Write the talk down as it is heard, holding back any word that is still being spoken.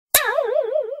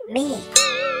Me.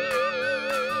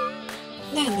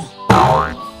 Nanny.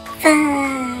 Fun.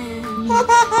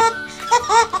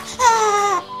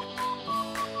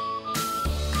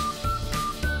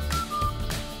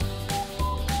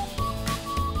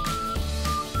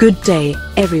 Good day,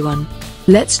 everyone.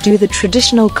 Let's do the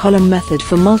traditional column method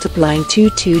for multiplying two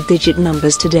two-digit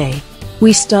numbers today.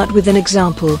 We start with an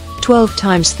example, 12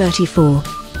 times 34.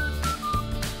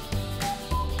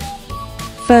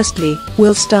 Firstly,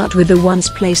 we'll start with the ones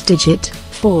place digit,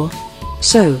 4.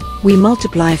 So, we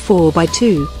multiply 4 by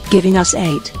 2, giving us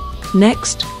 8.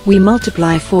 Next, we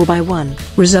multiply 4 by 1,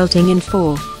 resulting in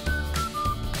 4.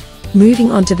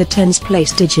 Moving on to the tens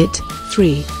place digit,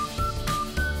 3.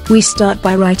 We start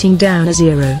by writing down a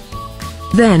 0.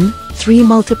 Then, 3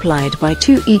 multiplied by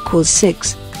 2 equals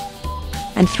 6.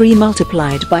 And 3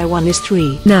 multiplied by 1 is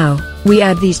 3. Now, we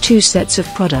add these two sets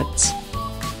of products.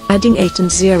 Adding 8 and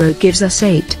 0 gives us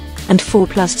 8, and 4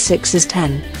 plus 6 is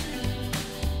 10.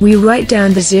 We write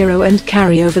down the 0 and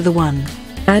carry over the 1.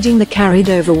 Adding the carried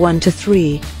over 1 to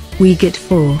 3, we get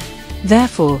 4.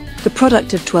 Therefore, the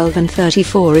product of 12 and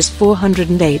 34 is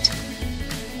 408.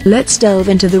 Let's delve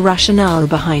into the rationale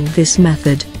behind this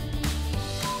method.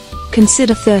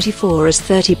 Consider 34 as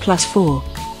 30 plus 4.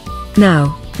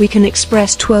 Now, we can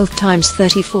express 12 times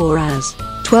 34 as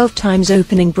 12 times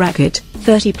opening bracket,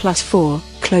 30 plus 4,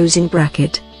 closing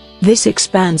bracket. This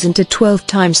expands into 12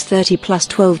 times 30 plus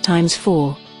 12 times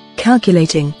 4.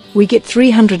 Calculating, we get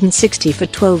 360 for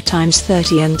 12 times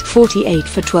 30 and 48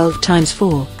 for 12 times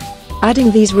 4.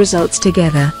 Adding these results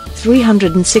together,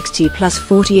 360 plus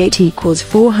 48 equals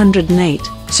 408,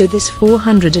 so this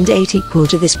 408 equal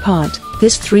to this part,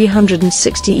 this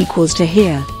 360 equals to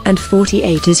here, and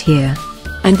 48 is here.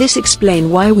 And this explain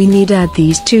why we need add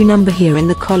these two number here in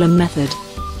the column method.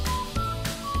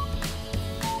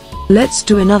 Let's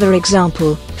do another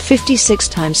example, 56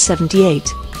 times 78.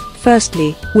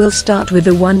 Firstly, we'll start with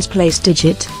the ones place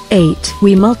digit, 8.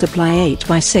 We multiply 8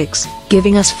 by 6,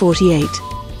 giving us 48.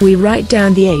 We write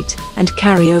down the 8, and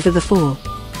carry over the 4.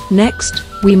 Next,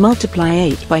 we multiply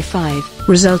 8 by 5,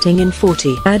 resulting in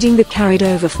 40. Adding the carried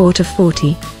over 4 to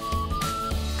 40,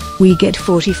 we get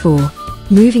 44.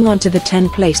 Moving on to the 10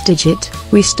 place digit,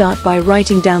 we start by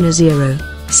writing down a 0.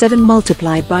 7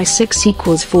 multiplied by 6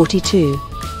 equals 42.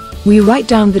 We write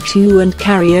down the 2 and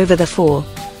carry over the 4.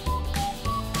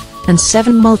 And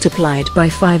 7 multiplied by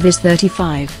 5 is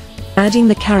 35. Adding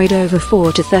the carried over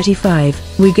 4 to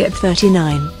 35, we get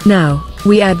 39. Now,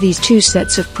 we add these two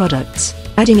sets of products.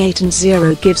 Adding 8 and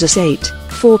 0 gives us 8,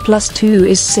 4 plus 2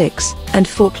 is 6, and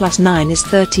 4 plus 9 is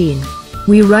 13.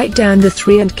 We write down the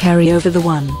 3 and carry over the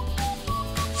 1.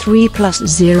 3 plus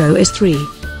 0 is 3.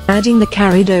 Adding the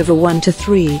carried over 1 to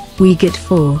 3, we get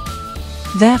 4.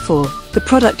 Therefore, the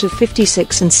product of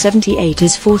 56 and 78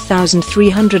 is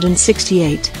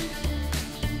 4368.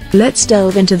 Let's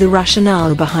delve into the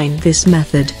rationale behind this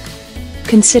method.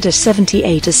 Consider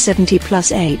 78 as 70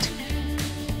 plus 8.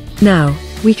 Now,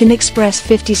 we can express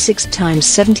 56 times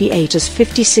 78 as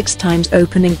 56 times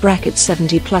opening bracket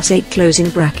 70 plus 8 closing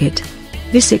bracket.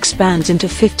 This expands into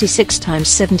 56 times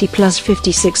 70 plus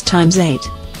 56 times 8.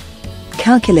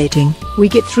 Calculating, we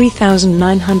get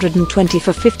 3920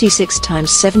 for 56 times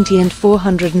 70 and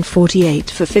 448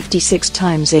 for 56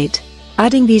 times 8.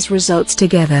 Adding these results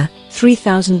together,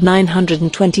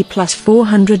 3920 plus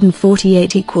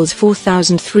 448 equals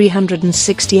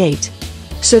 4368.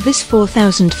 So this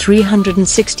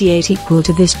 4368 equal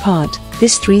to this part,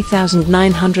 this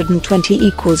 3920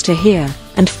 equals to here,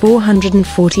 and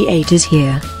 448 is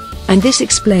here. And this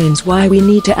explains why we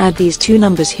need to add these two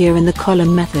numbers here in the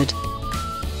column method.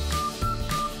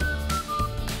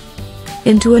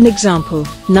 Into an example,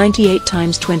 98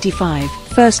 times 25.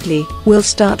 Firstly, we'll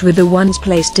start with the ones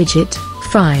place digit,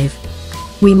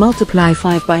 5. We multiply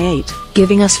 5 by 8,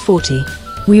 giving us 40.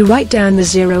 We write down the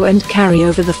 0 and carry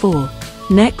over the 4.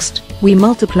 Next, we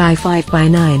multiply 5 by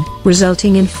 9,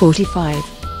 resulting in 45.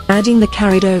 Adding the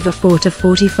carried over 4 to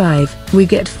 45, we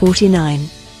get 49.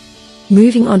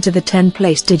 Moving on to the 10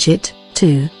 place digit,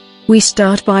 2. We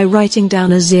start by writing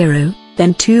down a 0,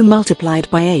 then 2 multiplied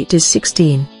by 8 is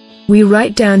 16. We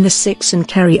write down the 6 and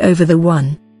carry over the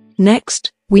 1.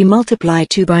 Next, we multiply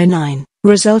 2 by 9,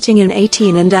 resulting in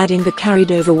 18 and adding the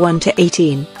carried over 1 to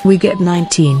 18, we get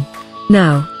 19.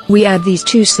 Now, we add these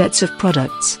two sets of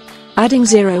products. Adding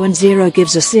 0 and 0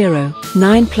 gives us 0,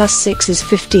 9 plus 6 is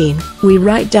 15, we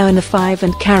write down a 5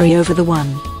 and carry over the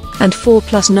 1. And 4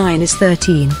 plus 9 is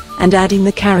 13, and adding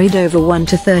the carried over 1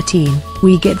 to 13,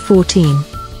 we get 14.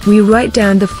 We write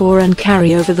down the 4 and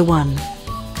carry over the 1.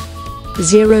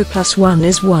 0 plus 1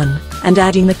 is 1, and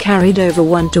adding the carried over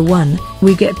 1 to 1,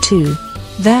 we get 2.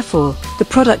 Therefore, the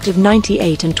product of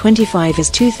 98 and 25 is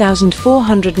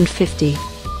 2450.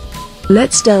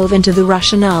 Let's delve into the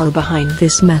rationale behind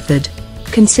this method.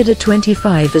 Consider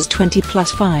 25 as 20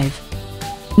 plus 5.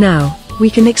 Now, we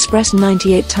can express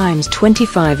 98 times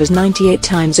 25 as 98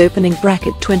 times opening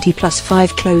bracket 20 plus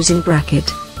 5 closing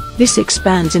bracket. This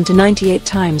expands into 98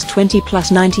 times 20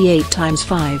 plus 98 times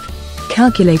 5.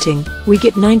 Calculating, we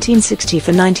get 1960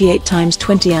 for 98 times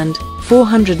 20 and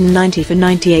 490 for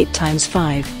 98 times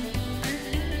 5.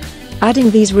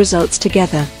 Adding these results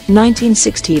together,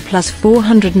 1960 plus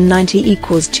 490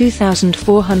 equals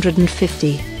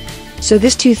 2450. So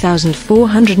this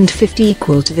 2450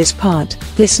 equal to this part,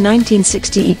 this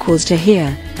 1960 equals to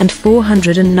here, and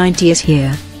 490 is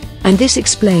here. And this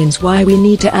explains why we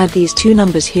need to add these two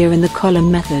numbers here in the column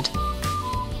method.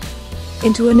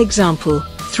 Into an example,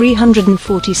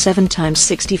 347 times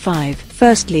 65.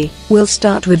 Firstly, we'll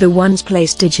start with the ones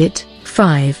place digit,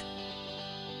 5.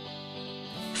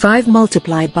 5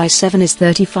 multiplied by 7 is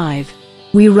 35.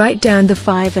 We write down the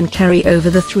 5 and carry over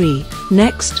the 3.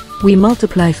 Next, we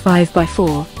multiply 5 by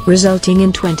 4, resulting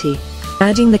in 20.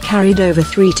 Adding the carried over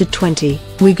 3 to 20,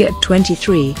 we get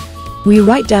 23. We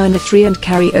write down the 3 and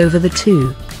carry over the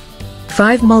 2.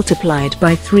 5 multiplied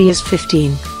by 3 is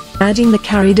 15. Adding the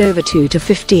carried over 2 to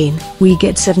 15, we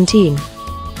get 17.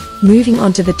 Moving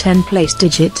on to the 10 place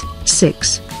digit,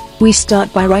 6. We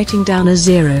start by writing down a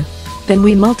 0. Then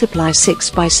we multiply 6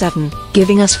 by 7,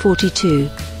 giving us 42.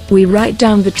 We write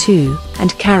down the 2,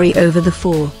 and carry over the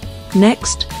 4.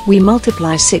 Next, we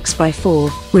multiply 6 by 4,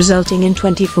 resulting in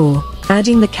 24.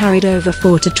 Adding the carried over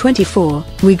 4 to 24,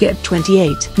 we get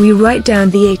 28. We write down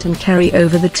the 8 and carry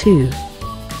over the 2.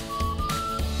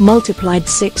 Multiplied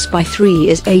 6 by 3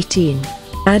 is 18.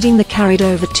 Adding the carried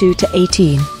over 2 to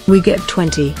 18, we get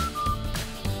 20.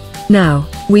 Now,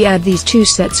 we add these two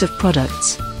sets of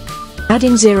products.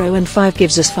 Adding 0 and 5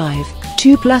 gives us 5,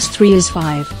 2 plus 3 is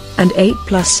 5, and 8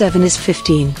 plus 7 is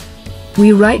 15.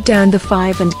 We write down the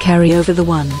 5 and carry over the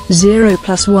 1. 0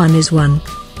 plus 1 is 1.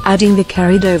 Adding the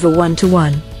carried over 1 to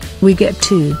 1, we get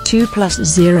 2. 2 plus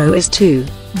 0 is 2.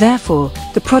 Therefore,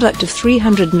 the product of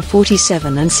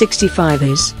 347 and 65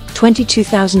 is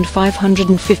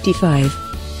 22,555.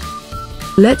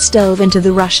 Let's delve into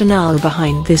the rationale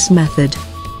behind this method.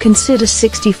 Consider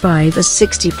 65 as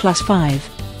 60 plus 5.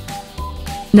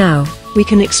 Now, we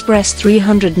can express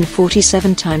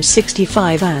 347 times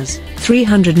 65 as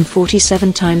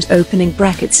 347 times opening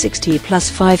bracket 60 plus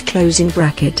 5 closing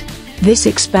bracket. This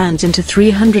expands into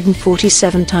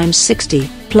 347 times 60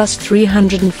 plus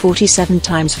 347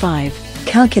 times 5.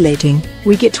 Calculating,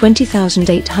 we get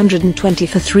 20,820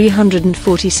 for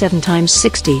 347 times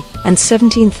 60, and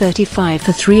 1735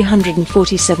 for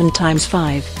 347 times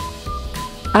 5.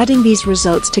 Adding these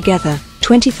results together,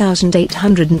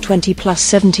 20,820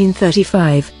 plus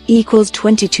 1735 equals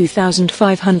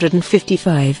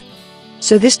 22,555.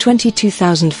 So this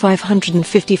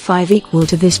 22,555 equal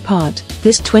to this part,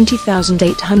 this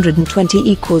 20,820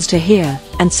 equals to here,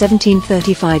 and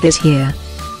 1735 is here.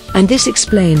 And this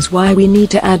explains why we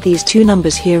need to add these two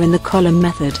numbers here in the column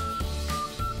method.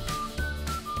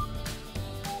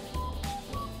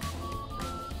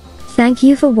 Thank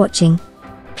you for watching.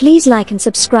 Please like and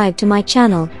subscribe to my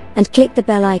channel, and click the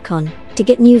bell icon to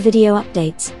get new video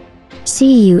updates.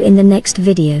 See you in the next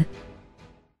video.